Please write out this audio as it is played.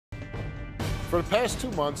For the past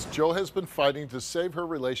 2 months, Jo has been fighting to save her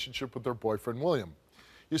relationship with her boyfriend, William.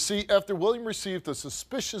 You see, after William received a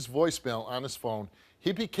suspicious voicemail on his phone,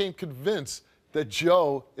 he became convinced that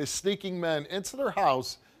Jo is sneaking men into their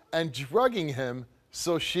house and drugging him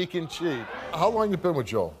so she can cheat. How long you been with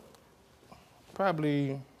Jo?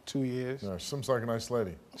 Probably 2 years. Yeah, seems like a nice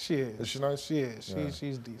lady. She is. Is she nice? She is. Yeah.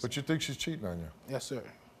 She's decent. But you think she's cheating on you? Yes, sir.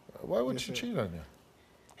 Why would Yes, she sir. cheat on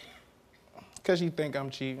you? Because she think I'm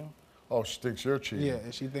cheating. Oh, she thinks you're cheating.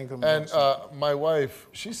 Yeah, she think I'm And cheating. my wife,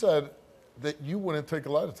 she said that you wouldn't take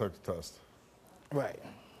a lie detector test. Right.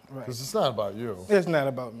 Because it's not about you. It's not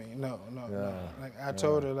about me. No. Yeah. Like I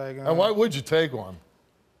told her, like. And why would you take one?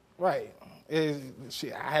 Right. I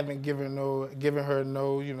haven't given her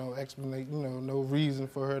no, explanation, no reason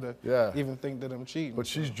for her to even think that I'm cheating. But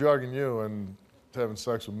she's drugging you and having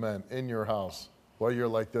sex with men in your house while you're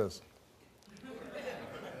like this.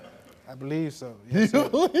 I believe so. Yes, You sir.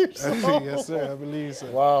 believe so? Yes, sir. I believe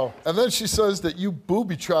so. Wow. And then she says that you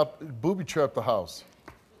booby-trapped the house.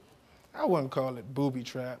 I wouldn't call it booby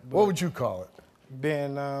trap. But What would you call it?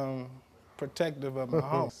 being protective of my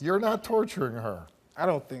home. You're not torturing her. I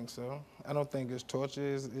don't think so. I don't think it's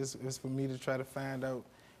torture. It's for me to try to find out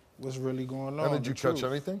what's really going on. And did you catch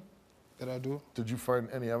anything? Did I do? Did you find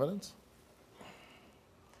any evidence?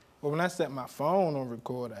 Well, when I set my phone on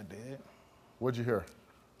record, I did. What'd you hear?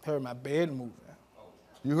 Heard my bed moving.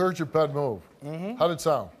 You heard your bed move. Mm-hmm. How'd it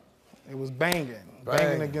sound? It was banging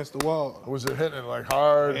against the wall. Was it hitting it like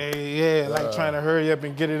hard? Yeah, like trying to hurry up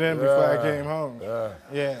and get it in before I came home.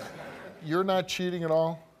 Yeah. You're not cheating at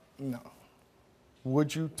all? No.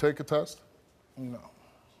 Would you take a test? No.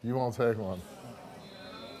 You won't take one.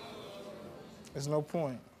 There's no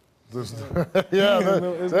point. That's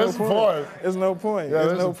There's the point. There's no point. Yeah,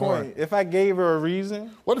 There's no point. If I gave her a reason.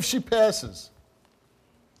 What if she passes?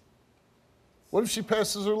 What if she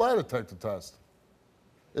passes her lie detector test?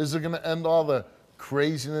 Is it going to end all the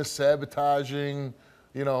craziness, sabotaging,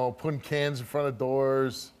 putting cans in front of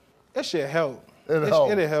doors? That should help. It'll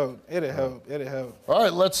help. It'll help. All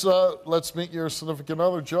right, let's meet your significant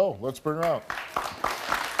other, Jo. Let's bring her out.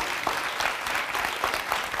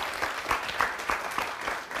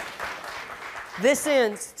 This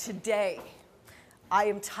ends today. I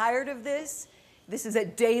am tired of this. This is a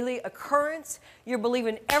daily occurrence. You're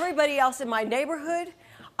believing everybody else in my neighborhood.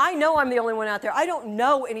 I know I'm the only one out there. I don't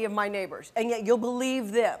know any of my neighbors, and yet you'll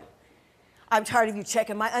believe them. I'm tired of you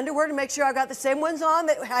checking my underwear to make sure I got the same ones on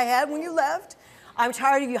that I had when you left. I'm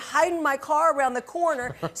tired of you hiding my car around the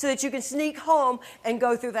corner so that you can sneak home and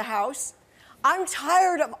go through the house. I'm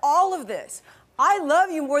tired of all of this. I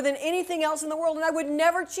love you more than anything else in the world, and I would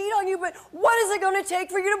never cheat on you, but what is it going to take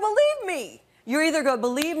for you to believe me? You're either going to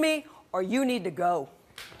believe me or you need to go.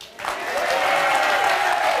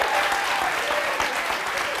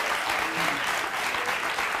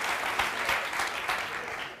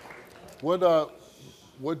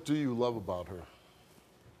 What do you love about her?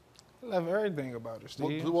 I love everything about her,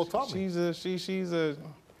 Steve. Well, tell me.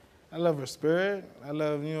 I love her spirit. I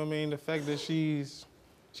love, the fact that she's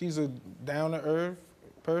a down-to-earth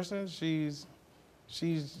person. She's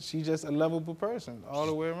just a lovable person all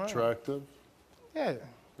the way around. Attractive? Yeah.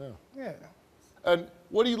 Yeah. And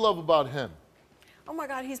what do you love about him? Oh my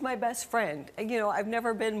God, he's my best friend. I've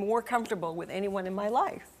never been more comfortable with anyone in my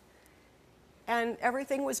life. And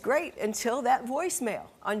everything was great until that voicemail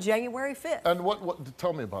on January 5th. And what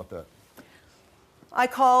tell me about that. I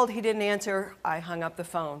called, he didn't answer, I hung up the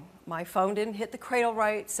phone. My phone didn't hit the cradle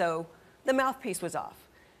right, so the mouthpiece was off.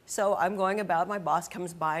 So I'm going about, my boss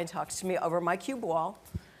comes by and talks to me over my cube wall,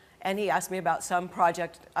 and he asked me about some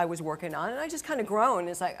project I was working on, and I just kind of groaned.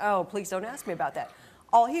 It's like, oh, please don't ask me about that.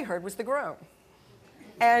 All he heard was the groan.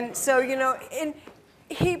 And so, and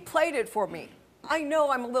he played it for me. I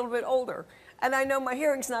know I'm a little bit older, and I know my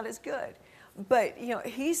hearing's not as good. But,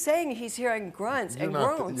 he's saying he's hearing grunts and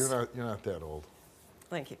groans. You're not that old.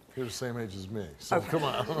 Thank you. You're the same age as me, so come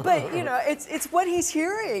on. But, it's what he's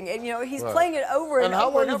hearing, and, he's playing it over and over and over. And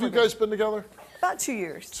how long have you guys been together? About 2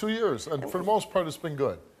 years. 2 years, and for the most part, it's been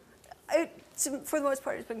good. For the most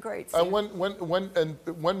part, it's been great. And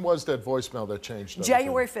when was that voicemail that changed everything?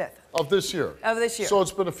 January 5th. Of this year? Of this year. So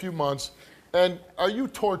it's been a few months. And are you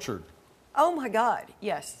tortured? Oh my God,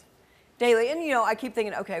 yes. Daily. And I keep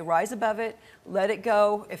thinking, okay, rise above it, let it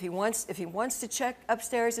go. If he wants to check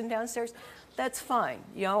upstairs and downstairs, that's fine.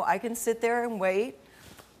 I can sit there and wait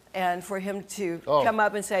and for him to come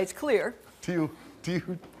up and say it's clear. Do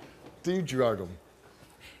you drug him?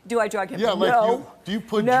 Do I drug him? Yeah, no. Do you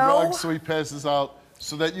put drugs so he passes out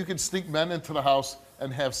so that you can sneak men into the house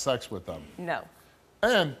and have sex with them? No.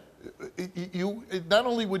 And not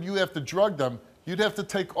only would you have to drug them, you'd have to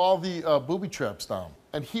take all the booby traps down,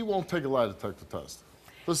 and he won't take a lie detector test.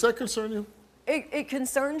 Does that concern you? It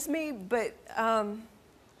concerns me, but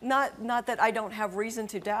not that I don't have reason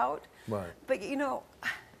to doubt. Right. But you know,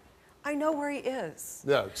 I know where he is.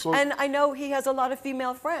 Yeah. So. And I know he has a lot of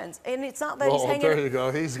female friends, and it's not that he's hanging. There you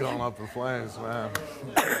go. He's going up in flames, man.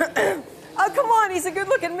 Oh, come on, he's a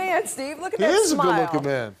good-looking man, Steve. Look at that smile. He is a good-looking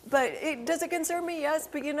man. But does it concern me? Yes,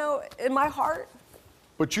 but you know, in my heart,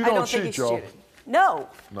 but you I don't cheat, think he's Joe. cheated. No.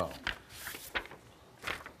 No.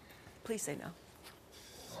 Please say no.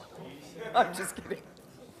 I'm just kidding.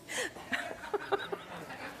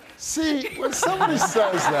 See, when somebody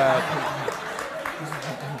says that,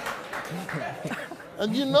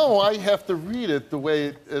 and you know I have to read it the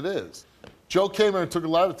way it is. Joe came in and took a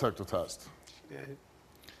lie detector test. Yeah.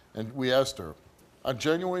 And we asked her, on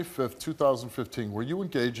January 5th, 2015, were you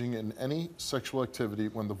engaging in any sexual activity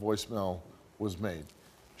when the voicemail was made?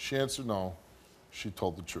 She answered no. She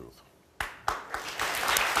told the truth.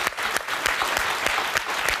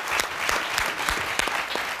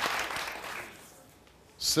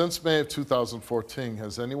 Since May of 2014,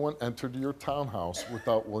 has anyone entered your townhouse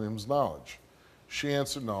without William's knowledge? She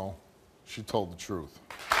answered no. She told the truth.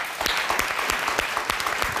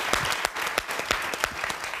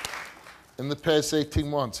 In the past 18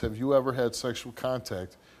 months, have you ever had sexual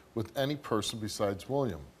contact with any person besides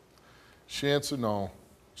William? She answered no.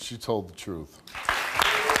 She told the truth.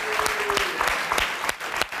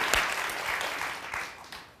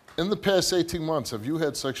 In the past 18 months, have you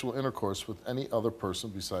had sexual intercourse with any other person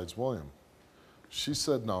besides William? She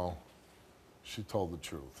said no. She told the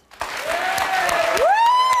truth.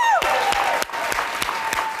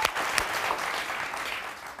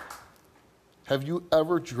 Have you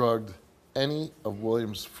ever drugged any of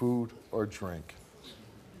William's food or drink?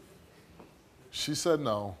 She said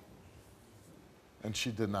no, and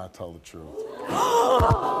she did not tell the truth.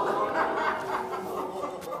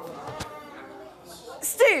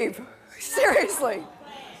 Steve, seriously.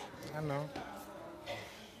 I know.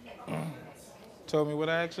 Told me what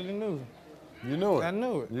I actually knew. You knew it. I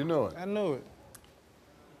knew it. You knew it. I knew it.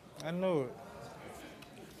 I knew it.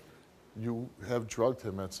 You have drugged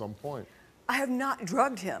him at some point. I have not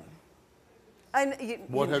drugged him. And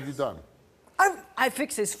What have you done? I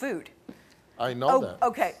fix his food. I know that.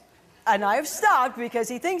 Okay. And I've stopped because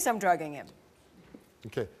he thinks I'm drugging him.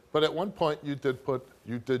 Okay, but at one point you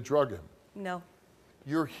did drug him. No.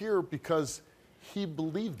 You're here because he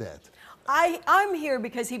believed that. I'm here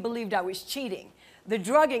because he believed I was cheating. The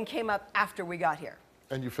drugging came up after we got here.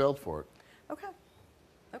 And you failed for it. Okay.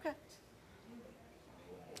 Okay.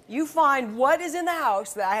 You find what is in the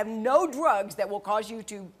house that I have no drugs that will cause you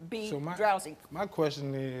to be drowsy. My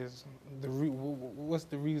question is, what's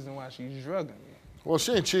the reason why she's drugging me? Well,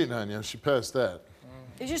 she ain't cheating on you. She passed that.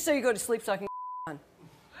 It's just so you go to sleep so I can on.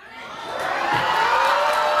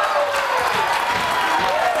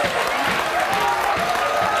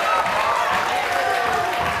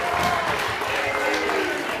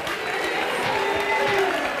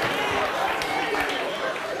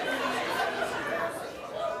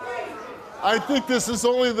 I think this is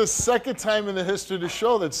only the second time in the history of the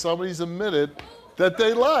show that somebody's admitted that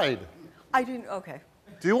they lied. I didn't, okay.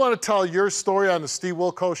 Do you want to tell your story on the Steve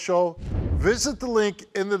Wilkos Show? Visit the link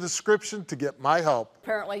in the description to get my help.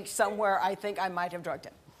 Apparently somewhere I think I might have drugged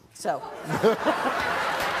him. So.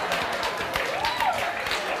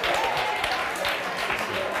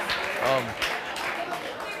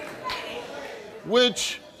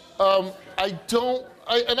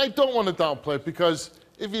 I don't want to downplay it because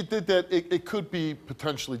if you did that, it could be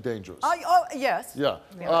potentially dangerous. Yes. Yeah.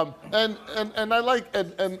 And I like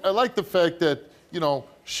the fact that, you know,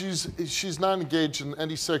 she's not engaged in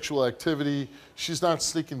any sexual activity. She's not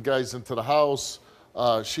sneaking guys into the house.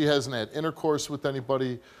 She hasn't had intercourse with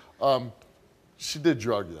anybody. She did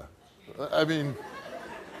drug you. I mean,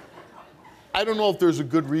 I don't know if there's a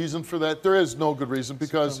good reason for that. There is no good reason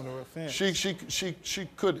because she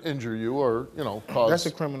could injure you or, you know, cause. That's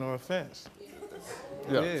a criminal offense.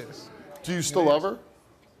 Yeah. It is. Do you still love her?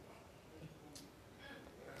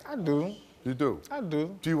 I do. You do? I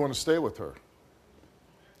do. Do you want to stay with her?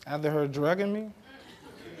 After her drugging me?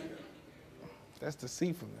 That's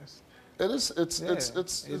deceitfulness. It is. It's It is.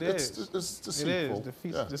 deceitful.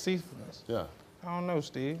 It is deceitfulness. Yeah. I don't know,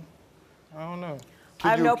 Steve. I don't know. I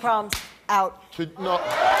have no problems. Out. No.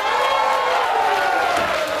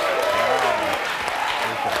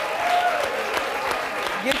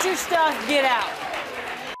 Get your stuff, get out.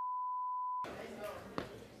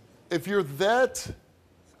 If you're that,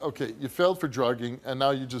 okay, you failed for drugging, and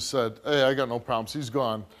now you just said, hey, I got no problems, he's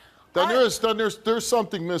gone. Then there's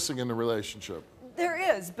something missing in the relationship.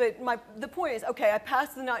 There is, but the point is, okay, I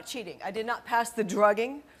passed the not cheating. I did not pass the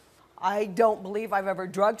drugging. I don't believe I've ever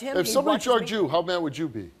drugged him. If He somebody watches drugged me. you, how mad would you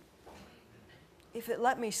be? If it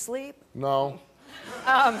let me sleep. No.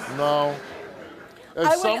 No.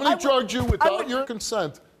 If somebody drugged you without your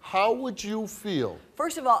consent, how would you feel?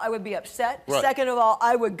 First of all, I would be upset. Right. Second of all,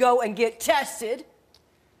 I would go and get tested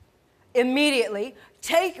immediately.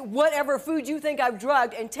 Take whatever food you think I've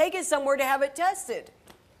drugged and take it somewhere to have it tested.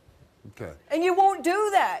 Okay. And you won't do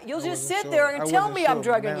that. You'll just sit there and tell me I'm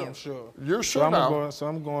drugging you. I'm sure. You're sure now. So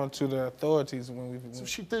I'm going to the authorities when we. So if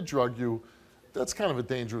she did drug you, that's kind of a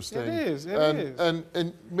dangerous thing. It is.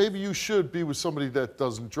 And maybe you should be with somebody that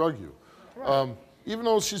doesn't drug you. Right. Even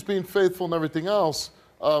though she's being faithful and everything else,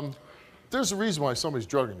 there's a reason why somebody's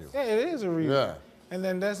drugging you. Yeah, it is a reason. Yeah. And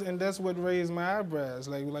then that's what raised my eyebrows.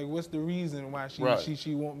 Like what's the reason why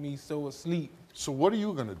she want me so asleep? So what are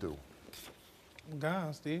you gonna do? I'm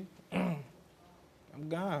gone, Steve. I'm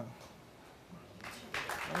gone.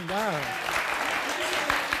 I'm gone.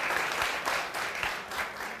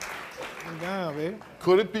 I'm gone, baby.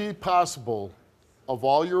 Could it be possible, of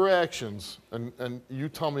all your actions, and you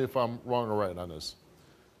tell me if I'm wrong or right on this,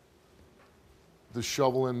 the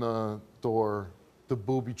shovel in the door, the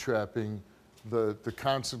booby trapping, the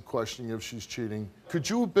constant questioning if she's cheating, could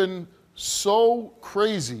you have been so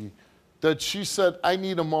crazy that she said, I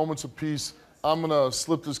need a moment of peace, I'm gonna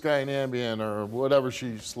slip this guy an Ambien or whatever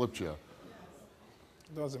she slipped you?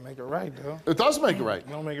 It doesn't make it right, though. It does make it right. It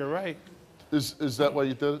don't make it right. Is that why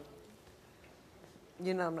you did it?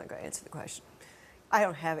 You know I'm not going to answer the question. I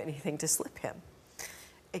don't have anything to slip him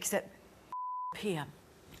except PM.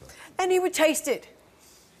 And he would taste it.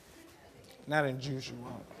 Not in juice, you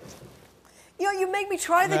won't. You know, you make me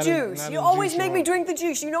try the juice. not You in always juice, make you me won't. drink the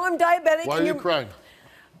juice. You know I'm diabetic. Why are and you crying?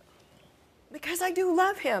 Because I do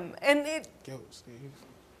love him. And it... Guilt, Steve.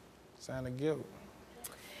 Sign of guilt.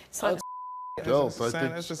 So, Guilt,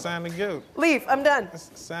 That's a sign of guilt. leave. I'm done.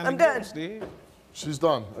 That's a sign I'm of done. guilt, Steve. She's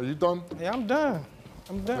done. Are you done? Yeah, I'm done.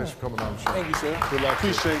 I'm done. Thanks for coming on the show. Thank you, sir. Good luck.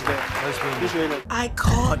 Appreciate that. Nice meeting you. Appreciate it. I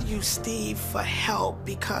called you, Steve, for help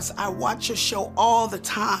because I watch your show all the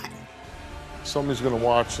time. Somebody's going to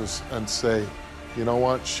watch this and say, you know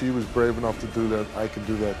what? She was brave enough to do that. I can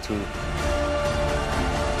do that too.